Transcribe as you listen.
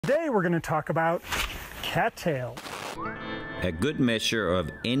Today we're going to talk about cattail. A good measure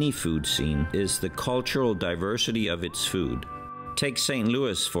of any food scene is the cultural diversity of its food. Take St.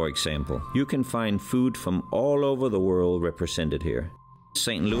 Louis, for example. You can find food from all over the world represented here.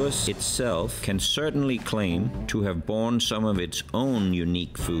 St. Louis itself can certainly claim to have borne some of its own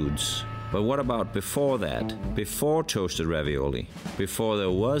unique foods. But what about before that? Before toasted ravioli? Before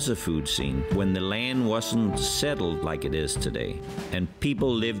there was a food scene? When the land wasn't settled like it is today? And people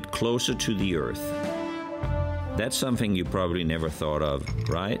lived closer to the earth? That's something you probably never thought of,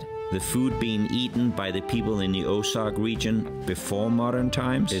 right? The food being eaten by the people in the Ozark region before modern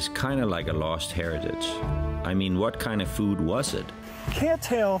times is kind of like a lost heritage. I mean, what kind of food was it?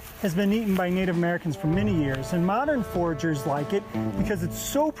 Cattail has been eaten by Native Americans for many years, and modern foragers like it because it's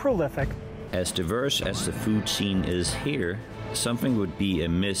so prolific. As diverse as the food scene is here, something would be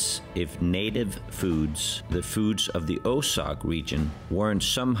amiss if native foods, the foods of the Ozark region, weren't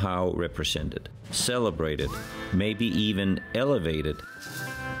somehow represented, celebrated, maybe even elevated.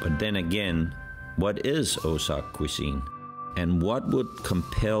 But then again, what is Ozark cuisine? And what would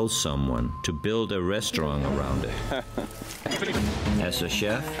compel someone to build a restaurant around it? As a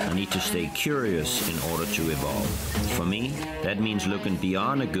chef, I need to stay curious in order to evolve. For me, that means looking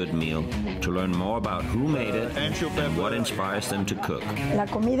beyond a good meal to learn more about who made it and what inspires them to cook. La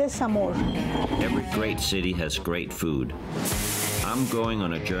comida es amor. Every great city has great food. I'm going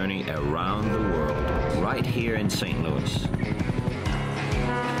on a journey around the world, right here in St. Louis.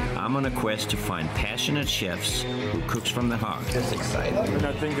 I'm on a quest to find passionate chefs who cooks from the heart. It's exciting. And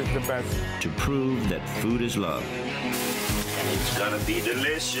I think it's the best. To prove that food is love. And it's gonna be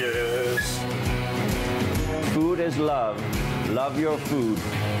delicious. Food is love. Love your food.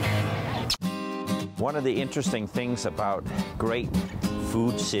 One of the interesting things about great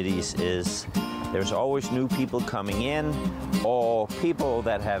food cities is there's always new people coming in, or people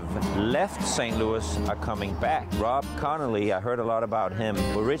that have left St. Louis are coming back. Rob Connolly, I heard a lot about him.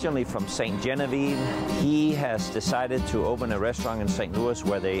 Originally from St. Genevieve, he has decided to open a restaurant in St. Louis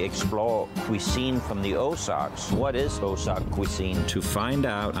where they explore cuisine from the Ozarks. What is Ozark cuisine? To find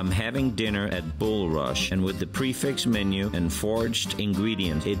out, I'm having dinner at Bulrush, and with the prefix menu and foraged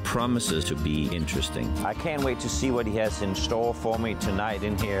ingredients, it promises to be interesting. I can't wait to see what he has in store for me tonight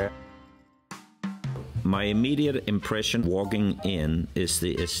in here. My immediate impression walking in is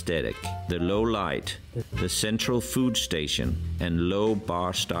the aesthetic, the low light, the central food station, and low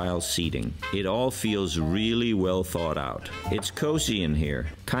bar-style seating. It all feels really well thought out. It's cozy in here,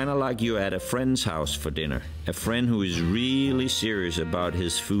 kind of like you're at a friend's house for dinner. A friend who is really serious about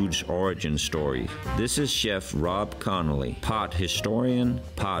his food's origin story. This is Chef Rob Connolly, part historian,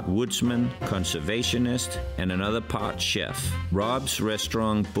 part woodsman, conservationist, and another part chef. Rob's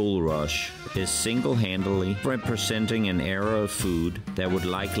restaurant Bulrush is single-handedly representing an era of food that would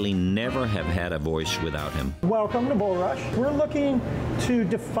likely never have had a voice without him. Welcome to Bulrush. We're looking to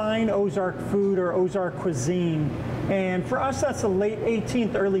define Ozark food or Ozark cuisine. And for us, that's the late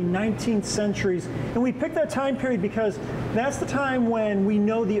 18th, early 19th centuries. And we picked that time period because that's the time when we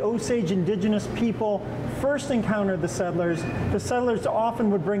know the Osage indigenous people first encountered the settlers. The settlers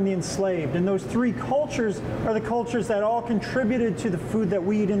often would bring the enslaved. And those three cultures are the cultures that all contributed to the food that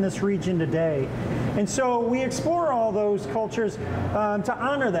we eat in this region today. And so we explore all those cultures to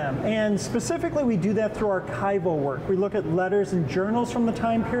honor them. And specifically, we do that through archival work. We look at letters and journals from the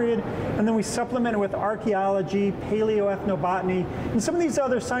time period, and then we supplement it with archaeology, paleoethnobotany, and some of these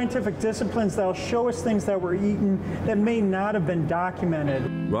other scientific disciplines that will show us things that were eaten that may not have been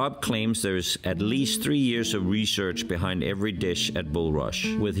documented. Rob claims there's at least 3 years of research behind every dish at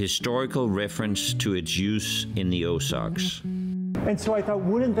Bulrush, with historical reference to its use in the Ozarks. And so I thought,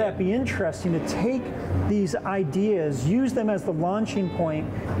 wouldn't that be interesting to take these ideas, use them as the launching point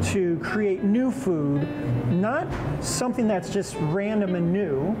to create new food, not something that's just random and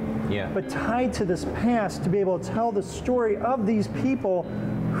new, but tied to this past to be able to tell the story of these people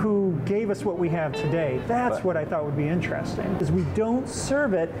who gave us what we have today. That's what I thought would be interesting, because we don't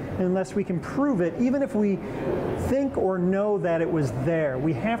serve it unless we can prove it, even if we think or know that it was there.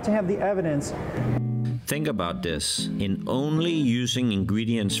 We have to have the evidence. Think about this. In only using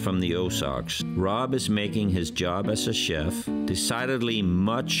ingredients from the Ozarks, Rob is making his job as a chef decidedly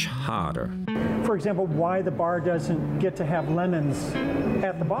much harder. For example, why the bar doesn't get to have lemons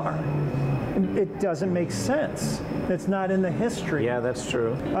at the bar. it doesn't make sense. It's not in the history. Yeah, that's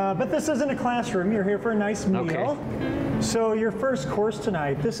true. But this isn't a classroom. You're here for a nice meal. Okay. So your first course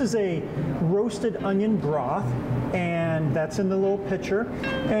tonight, this is a roasted onion broth, and that's in the little pitcher.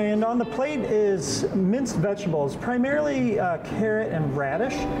 And on the plate is minced vegetables, primarily carrot and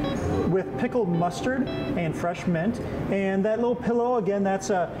radish, with pickled mustard and fresh mint. And that little pillow, again, that's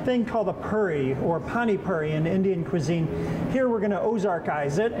a thing called a puri or pani puri in Indian cuisine. Here we're going to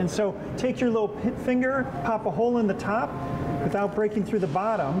Ozarkize it, and so take your little finger, pop a hole in the top without breaking through the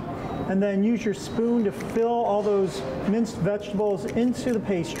bottom, and then use your spoon to fill all those minced vegetables into the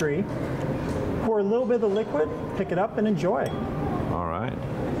pastry. Pour a little bit of the liquid, pick it up, and enjoy. All right.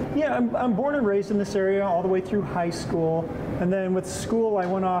 Yeah, I'm born and raised in this area all the way through high school. And then with school, I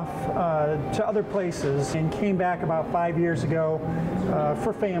went off to other places and came back about 5 years ago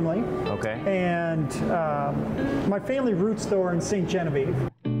for family. Okay. And my family roots, though, are in St. Genevieve.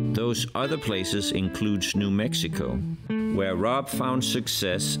 Those other places includes New Mexico, where Rob found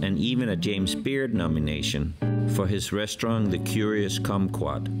success and even a James Beard nomination for his restaurant, The Curious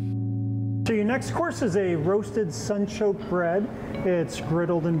Kumquat. So your next course is a roasted sun-choked bread. It's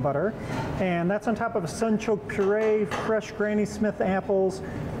griddled in butter, and that's on top of a sun-choked puree, fresh Granny Smith apples,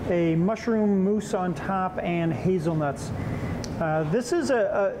 a mushroom mousse on top, and hazelnuts. This is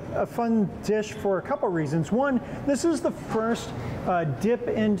a fun dish for a couple reasons. One, this is the first dip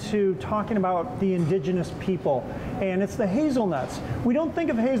into talking about the indigenous people, and it's the hazelnuts. We don't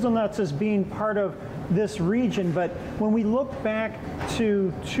think of hazelnuts as being part of this region, but when we look back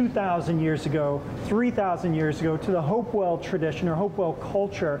to 2,000 years ago, 3,000 years ago, to the Hopewell tradition or Hopewell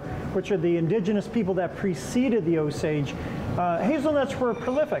culture, which are the indigenous people that preceded the Osage, hazelnuts were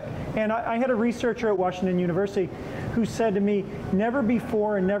prolific. And I had a researcher at Washington University who said to me, never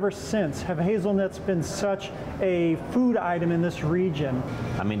before and never since have hazelnuts been such a food item in this region.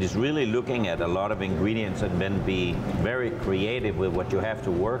 I mean, it's really looking at a lot of ingredients and then be very creative with what you have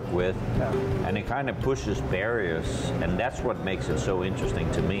to work with. Yeah. And it kind of pushes barriers, and that's what makes it so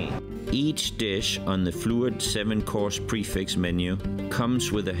interesting to me. Each dish on the Fluid 7-course prefix menu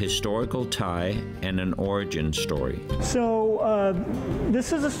comes with a historical tie and an origin story. So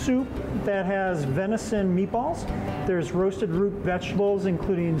this is a soup that has venison meatballs. There's roasted root vegetables,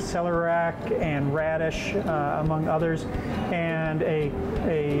 including celeriac and radish, among others, and a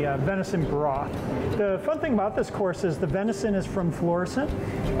venison broth. The fun thing about this course is the venison is from Florissant,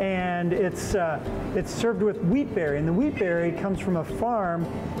 and it's served with wheatberry, and the wheatberry comes from a farm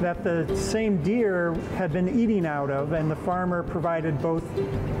that the same deer had been eating out of, and the farmer provided both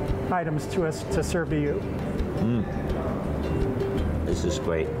items to us to serve to you. This is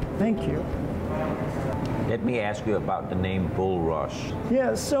great. Thank you. Let me ask you about the name Bulrush.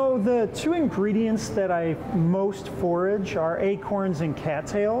 Yeah, so the two ingredients that I most forage are acorns and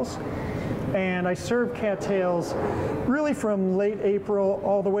cattails. And I serve cattails really from late April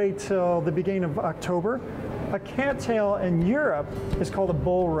all the way till the beginning of October. A cattail in Europe is called a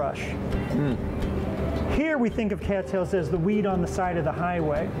bulrush. Here we think of cattails as the weed on the side of the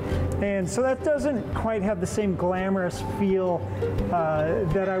highway. And so that doesn't quite have the same glamorous feel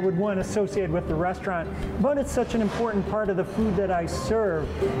that I would want associated with the restaurant, but it's such an important part of the food that I serve.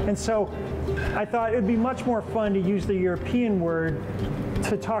 And so I thought it'd be much more fun to use the European word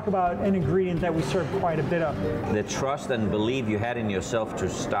to talk about an ingredient that we serve quite a bit of. The trust and belief you had in yourself to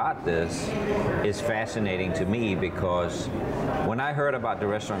start this is fascinating to me, because when I heard about the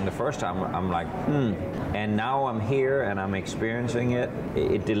restaurant the first time, I'm like, and now I'm here and I'm experiencing it.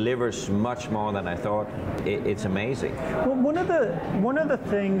 It delivers much more than I thought. It's amazing. Well, one of the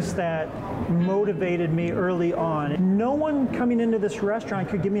things that motivated me early on, no one coming into this restaurant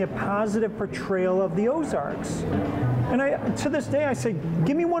could give me a positive portrayal of the Ozarks. And to this day, I say,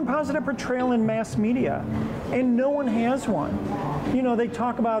 give me one positive portrayal in mass media. And no one has one. You know, they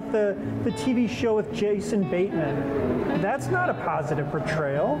talk about the TV show with Jason Bateman. That's not a positive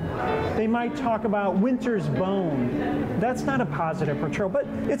portrayal. They might talk about Winter's Bone. That's not a positive portrayal. But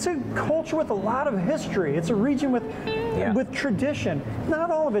it's a culture with a lot of history. It's a region with tradition.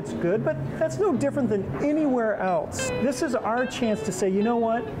 Not all of it's good, but that's no different than anywhere else. This is our chance to say, you know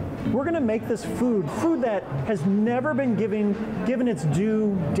what? We're going to make this food that has never been given its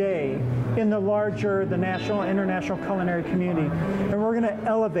due day in the larger, the national, international culinary community. And we're going to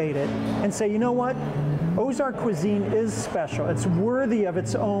elevate it and say, you know what? Ozark cuisine is special. It's worthy of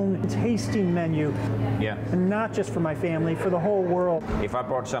its own tasting menu. Yeah. And not just for my family, for the whole world. If I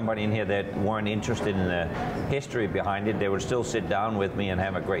brought somebody in here that weren't interested in the history behind it, they would still sit down with me and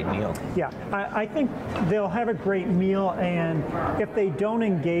have a great meal. Yeah, I think they'll have a great meal, and if they don't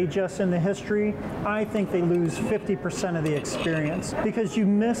engage us in the history, I think they lose 50% of the experience because you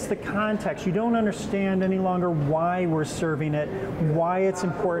miss the context. You don't understand any longer why we're serving it, why it's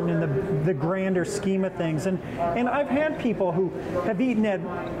important in the grander scheme of things. And I've had people who have eaten at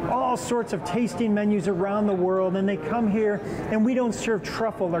all sorts of tasting menus around the world, and they come here and we don't serve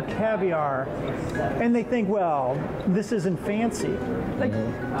truffle or caviar, and they think, well, this isn't fancy. Like,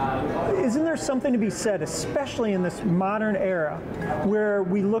 isn't there something to be said, especially in this modern era, where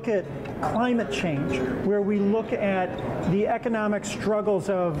we look at climate change, where we look at the economic struggles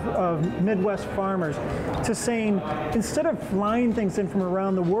of Midwest farmers, to saying, instead of flying things in from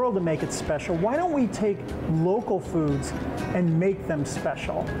around the world to make it special, why don't we take local foods and make them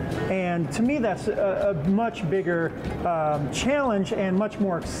special? And to me, that's a much bigger challenge and much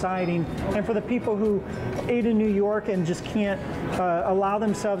more exciting. And for the people who ate in New York and just can't allow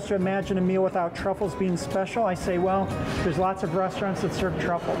themselves to imagine a meal without truffles being special, I say, well, there's lots of restaurants that serve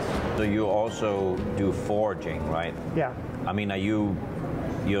truffles. So you also do foraging, right? Yeah. I mean, are you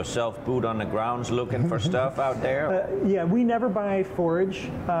yourself boot on the grounds looking for stuff out there? Yeah, we never buy forage.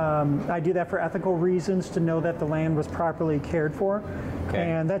 I do that for ethical reasons, to know that the land was properly cared for. Okay.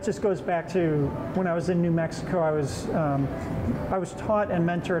 And that just goes back to when I was in New Mexico. I was taught and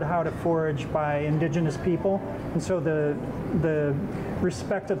mentored how to forage by indigenous people, and so the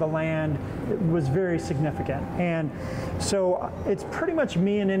respect of the land was very significant. And so it's pretty much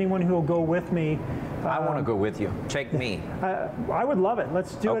me and anyone who will go with me. I want to go with you. Take me. I would love it.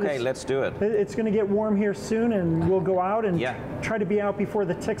 Let's do it. Okay, let's do it. It's going to get warm here soon, and we'll go out and try to be out before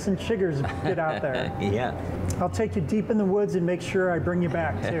the ticks and chiggers get out there. Yeah. I'll take you deep in the woods and make sure I bring you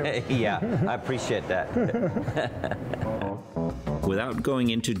back, too. Yeah, I appreciate that. Without going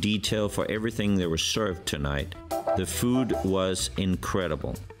into detail for everything that was served tonight, the food was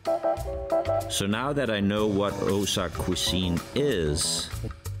incredible. So now that I know what Ozark cuisine is,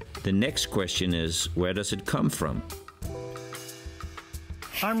 the next question is, where does it come from?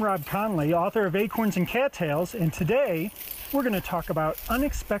 I'm Rob Conley, author of Acorns and Cattails, and today we're going to talk about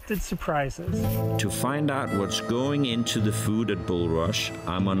unexpected surprises. To find out what's going into the food at Bulrush,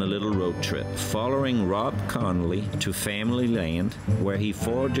 I'm on a little road trip, following Rob Conley to family land, where he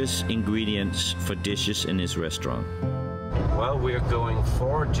forages ingredients for dishes in his restaurant. Well, we're going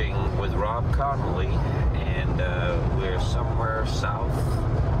foraging with Rob Conley, and we're somewhere south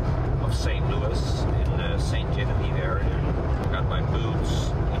of St. Louis in the St. Genevieve area. I got my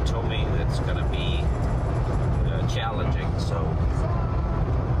boots. He told me that's going to be challenging, so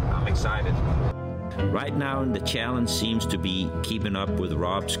I'm excited. Right now, the challenge seems to be keeping up with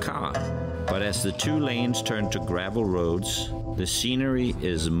Rob's car. But as the two lanes turn to gravel roads, the scenery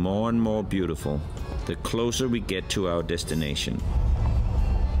is more and more beautiful the closer we get to our destination.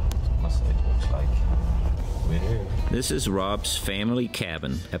 This is Rob's family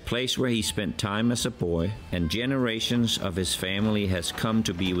cabin, a place where he spent time as a boy, and generations of his family has come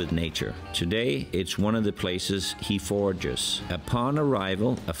to be with nature. Today, it's one of the places he forages. Upon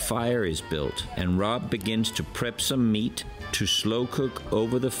arrival, a fire is built, and Rob begins to prep some meat to slow cook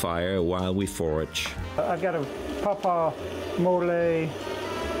over the fire while we forage. I've got a papa mole,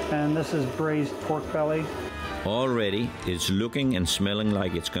 and this is braised pork belly. Already, it's looking and smelling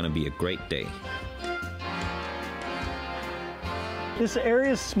like it's going to be a great day. This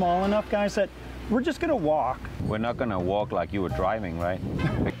area is small enough, guys, that we're just going to walk. We're not going to walk like you were driving, right?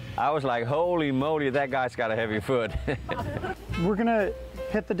 I was like, holy moly, that guy's got a heavy foot. We're going to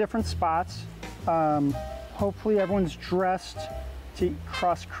hit the different spots. Hopefully everyone's dressed to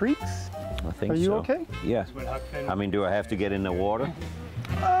cross creeks. I think so. Are you okay? Yeah. I mean, do I have to get in the water?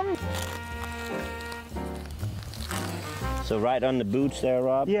 So right on the boots there,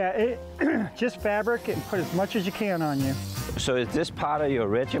 Rob? Yeah, just fabric and put as much as you can on you. So is this part of your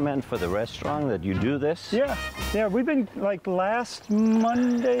regiment for the restaurant that you do this? Yeah, we've been, like last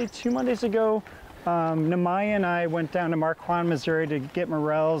Monday, 2 Mondays ago, Namaya and I went down to Marquand, Missouri to get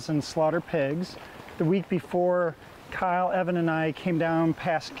morels and slaughter pigs. The week before, Kyle, Evan, and I came down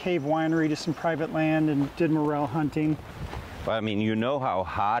past Cave Winery to some private land and did morel hunting. But I mean, you know how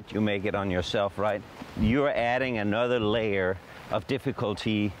hard you make it on yourself, right? You're adding another layer of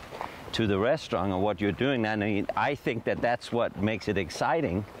difficulty to the restaurant and what you're doing. I mean, I think that that's what makes it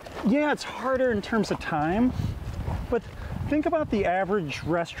exciting. Yeah, it's harder in terms of time, but think about the average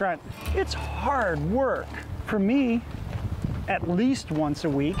restaurant. It's hard work. For me, at least once a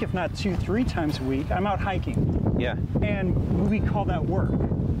week, if not 2-3 times a week, I'm out hiking. Yeah. And we call that work.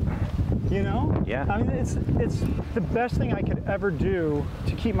 You know? Yeah. I mean, it's the best thing I could ever do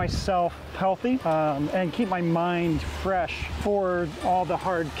to keep myself healthy and keep my mind fresh for all the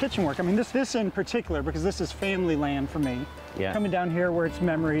hard kitchen work. I mean, this in particular, because this is family land for me. Yeah. Coming down here where it's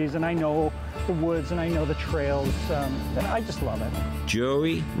memories, and I know the woods and I know the trails, and I just love it.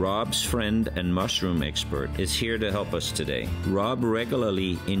 Joey, Rob's friend and mushroom expert, is here to help us today. Rob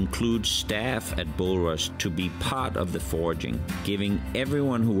regularly includes staff at Bulrush to be part of the foraging, giving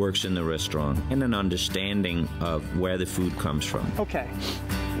everyone who works in the restaurant an understanding of where the food comes from. Okay,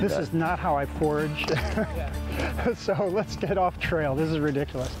 this is not how I forage, so let's get off trail. This is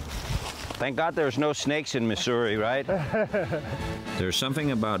ridiculous. Thank God there's no snakes in Missouri, right? There's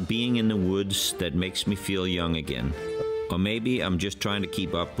something about being in the woods that makes me feel young again. Or maybe I'm just trying to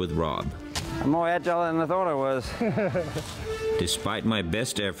keep up with Rob. I'm more agile than I thought I was. Despite my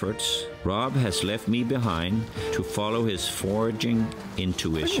best efforts, Rob has left me behind to follow his foraging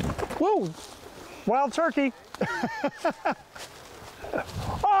intuition. Whoa! Wild turkey!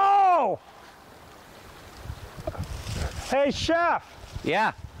 Oh! Hey, chef!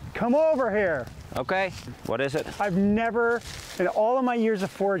 Yeah. Come over here. Okay. What is it? I've never, in all of my years of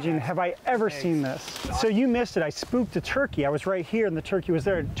foraging, have I ever seen this. So you missed it. I spooked a turkey. I was right here and the turkey was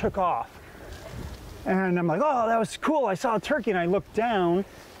there and took off. And I'm like, oh, that was cool. I saw a turkey and I looked down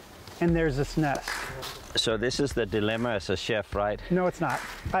and there's this nest. So this is the dilemma as a chef, right? No, it's not.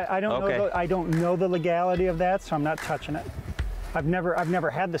 I don't Okay. know. I don't know the legality of that, so I'm not touching it. I've never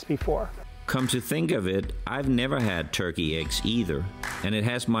had this before. Come to think of it, I've never had turkey eggs either, and it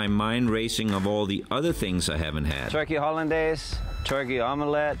has my mind racing of all the other things I haven't had. Turkey hollandaise, turkey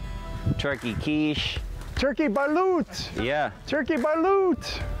omelette, turkey quiche. Turkey balut! Yeah. Turkey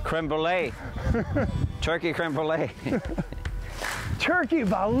balut! Creme brulee. Turkey creme brulee. Turkey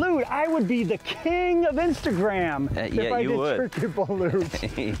balut! I would be the king of Instagram if yeah, I you did would. turkey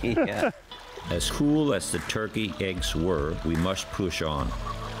balut. Yeah. As cool as the turkey eggs were, we must push on.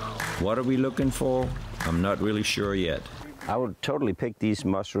 What are we looking for? I'm not really sure yet. I would totally pick these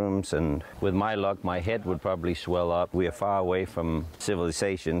mushrooms, and with my luck, my head would probably swell up. We are far away from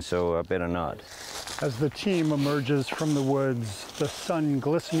civilization, so I better not. As the team emerges from the woods, the sun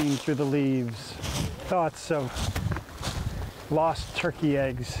glistening through the leaves, thoughts of lost turkey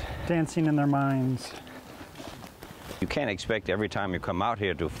eggs dancing in their minds. You can't expect every time you come out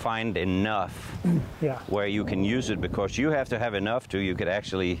here to find enough Yeah. where you can use it, because you have to have enough to you could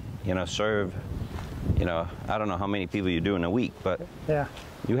actually, serve, I don't know how many people you do in a week, but Yeah.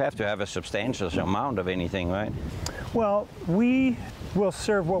 you have to have a substantial amount of anything, right? Well, we will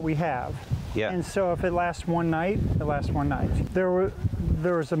serve what we have. Yeah. And so if it lasts one night, it lasts one night. There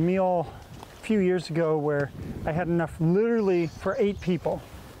was a meal a few years ago where I had enough literally for 8 people,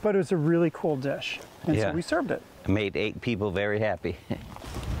 but it was a really cool dish. And Yeah. so we served it. Made 8 people very happy.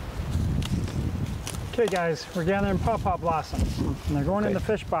 Okay guys, we're gathering pawpaw blossoms and they're going in the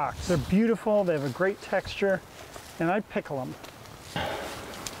Okay. fish box. They're beautiful, they have a great texture, and I pickle them.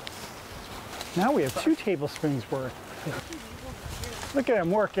 Now we have 2 tablespoons worth. Look at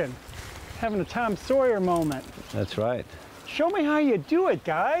him working, having a Tom Sawyer moment. That's right. Show me how you do it,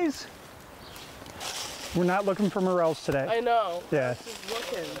 guys. We're not looking for morels today. I know. Yeah.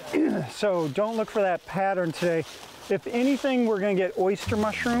 Just looking. So don't look for that pattern today. If anything, we're gonna get oyster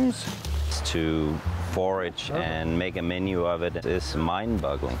mushrooms. To forage and make a menu of it is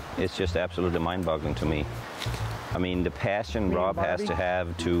mind-boggling. It's just absolutely mind-boggling to me. I mean, the passion Me and Rob has Bobby? to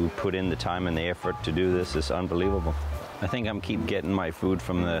have to put in the time and the effort to do this is unbelievable. I think I'm keep getting my food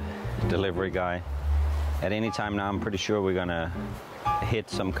from the delivery guy. At any time now, I'm pretty sure we're gonna hit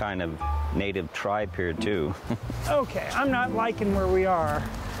some kind of native tribe here too. Okay, I'm not liking where we are.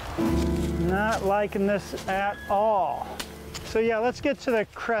 Not liking this at all. So yeah, let's get to the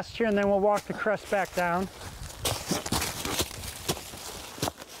crest here and then we'll walk the crest back down.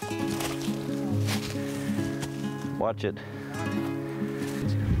 Watch it.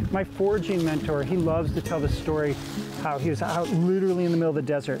 My foraging mentor, he loves to tell the story how he was out literally in the middle of the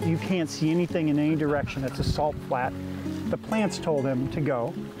desert. You can't see anything in any direction. It's a salt flat. The plants told him to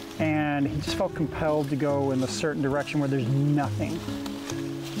go, and he just felt compelled to go in a certain direction where there's nothing.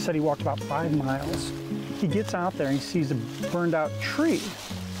 He said he walked about 5 miles. He gets out there and he sees a burned out tree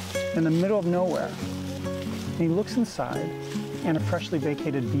in the middle of nowhere. And he looks inside, and a freshly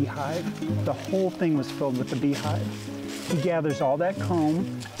vacated beehive. The whole thing was filled with the beehive. He gathers all that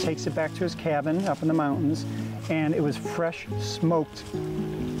comb, takes it back to his cabin up in the mountains, and it was fresh smoked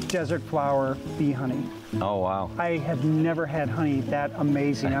desert flower bee honey. Oh, wow. I have never had honey that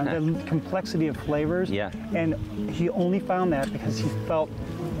amazing. The complexity of flavors. Yeah. And he only found that because he felt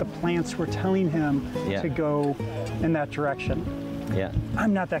the plants were telling him to go in that direction. Yeah.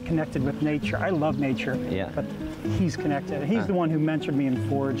 I'm not that connected with nature. I love nature. Yeah. But he's connected. He's the one who mentored me in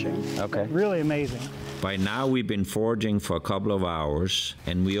foraging. Okay. Really amazing. By now we've been foraging for a couple of hours,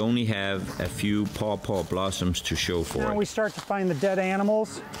 and we only have a few pawpaw blossoms to show for Now it. we start to find the dead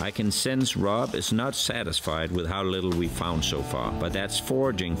animals. I can sense Rob is not satisfied with how little we found so far, but that's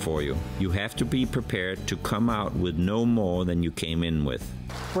foraging for you. You have to be prepared to come out with no more than you came in with.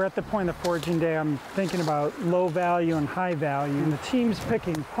 We're at the point of foraging day. I'm thinking about low value and high value. And the team's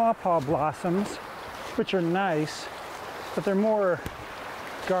picking pawpaw blossoms, which are nice, but they're more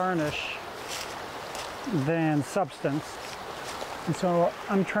garnish than substance. And so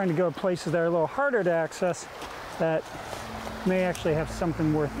I'm trying to go to places that are a little harder to access that may actually have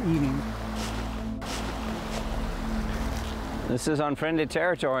something worth eating. This is unfriendly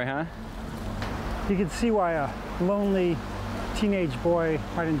territory, huh? You can see why a lonely teenage boy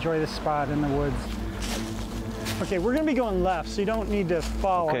might enjoy this spot in the woods. Okay, we're gonna be going left, so you don't need to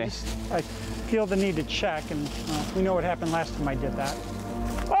follow. Okay. I feel the need to check, and we know what happened last time I did that.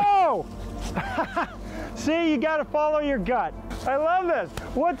 Oh! See, you gotta follow your gut. I love this.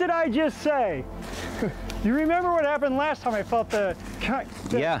 What did I just say? You remember what happened last time I felt the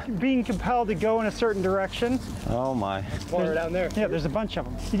being compelled to go in a certain direction? Oh my. Water down there. Yeah, there's a bunch of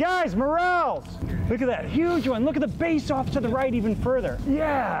them. You guys, morels! Look at that huge one. Look at the base off to the right even further.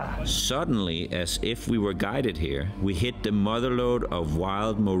 Yeah! Suddenly, as if we were guided here, we hit the motherlode of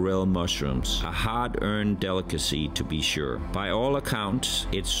wild morel mushrooms, a hard-earned delicacy to be sure. By all accounts,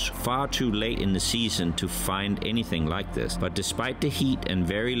 it's far too late in the season to find anything like this, but despite the heat and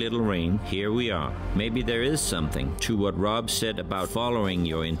very little rain, here we are. Maybe there is something to what Rob said about following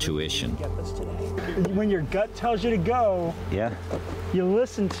your intuition. When your gut tells you to go, Yeah. you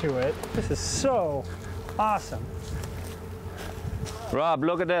listen to it. This is so awesome. Rob,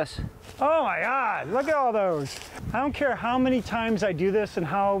 look at this. Oh my God, look at all those. I don't care how many times I do this and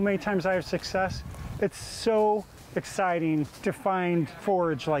how many times I have success. It's so exciting to find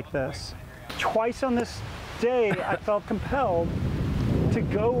forage like this. Twice on this day, I felt compelled to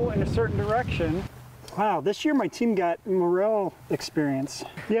go in a certain direction. Wow, this year my team got morel experience.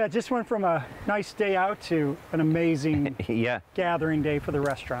 Yeah, it just went from a nice day out to an amazing gathering day for the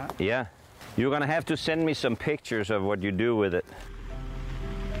restaurant. Yeah. You're gonna have to send me some pictures of what you do with it.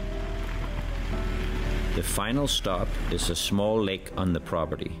 The final stop is a small lake on the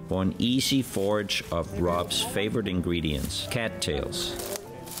property for an easy forage of Rob's favorite ingredients, cattails.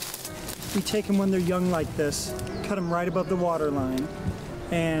 We take them when they're young like this, cut them right above the water line,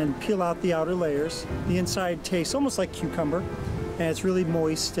 and peel out the outer layers. The inside tastes almost like cucumber, and it's really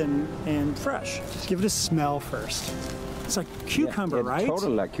moist and fresh. Give it a smell first. It's like cucumber, right?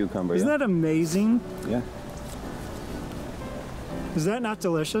 Totally like cucumber. Isn't that amazing? Yeah. Is that not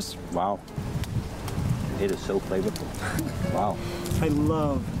delicious? Wow. It is so flavorful. Wow. I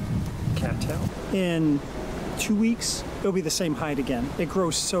love cattail. In 2 weeks, it'll be the same height again. It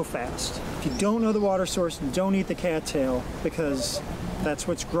grows so fast. If you don't know the water source, don't eat the cattail because that's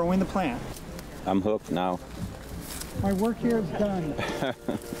what's growing the plant. I'm hooked now. My work here is done.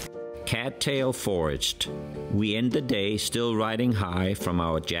 Cattail foraged. We end the day still riding high from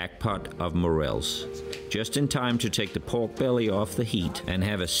our jackpot of morels. Just in time to take the pork belly off the heat and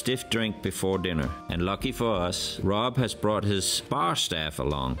have a stiff drink before dinner. And lucky for us, Rob has brought his bar staff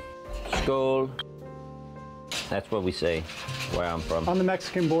along. Skål. That's what we say where I'm from. On the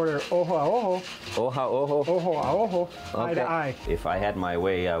Mexican border, ojo a ojo. Oja ojo. Ojo a ojo, eye to eye. If I had my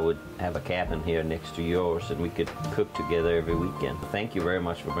way, I would have a cabin here next to yours and we could cook together every weekend. Thank you very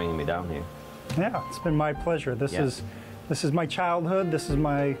much for bringing me down here. Yeah, it's been my pleasure. This is my childhood. This is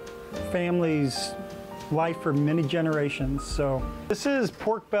my family's life for many generations. So this is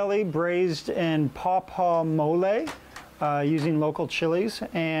pork belly braised in pawpaw mole. Using local chilies,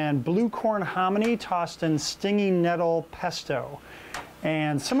 and blue corn hominy tossed in stinging nettle pesto.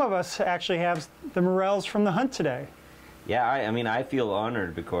 And some of us actually have the morels from the hunt today. Yeah, I mean, I feel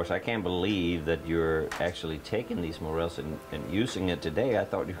honored because I can't believe that you're actually taking these morels and using it today. I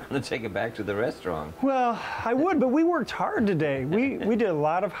thought you were going to take it back to the restaurant. Well, I would, but we worked hard today. We did a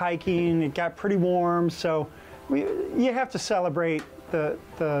lot of hiking. It got pretty warm, so you have to celebrate the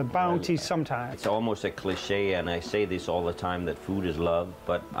bounty sometimes. It's almost a cliche, and I say this all the time, that food is love,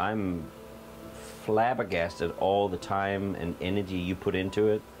 but I'm flabbergasted all the time and energy you put into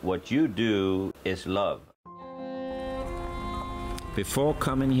it. What you do is love. Before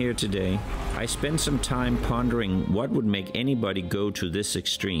coming here today, I spent some time pondering what would make anybody go to this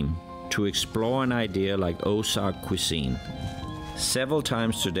extreme, to explore an idea like Ozark cuisine. Several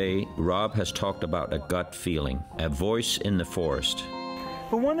times today, Rob has talked about a gut feeling, a voice in the forest.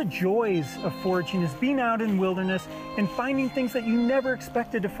 But one of the joys of foraging is being out in the wilderness and finding things that you never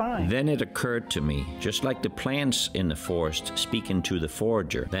expected to find. Then it occurred to me, just like the plants in the forest speaking to the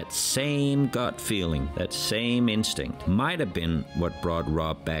forager, that same gut feeling, that same instinct, might have been what brought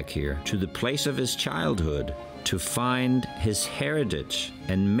Rob back here, to the place of his childhood, to find his heritage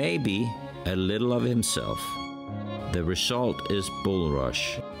and maybe a little of himself. The result is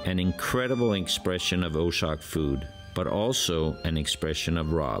Bulrush, an incredible expression of Ozark food, but also an expression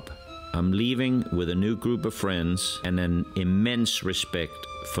of Rob. I'm leaving with a new group of friends and an immense respect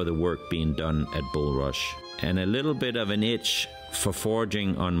for the work being done at Bulrush, and a little bit of an itch for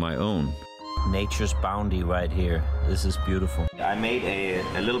foraging on my own. Nature's bounty right here. This is beautiful. I made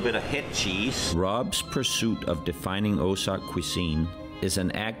a little bit of head cheese. Rob's pursuit of defining Ozark cuisine is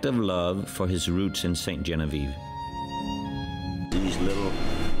an act of love for his roots in St. Genevieve. These little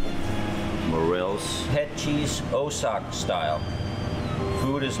morels. Head cheese, Ozark style.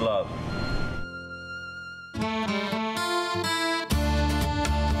 Food is love.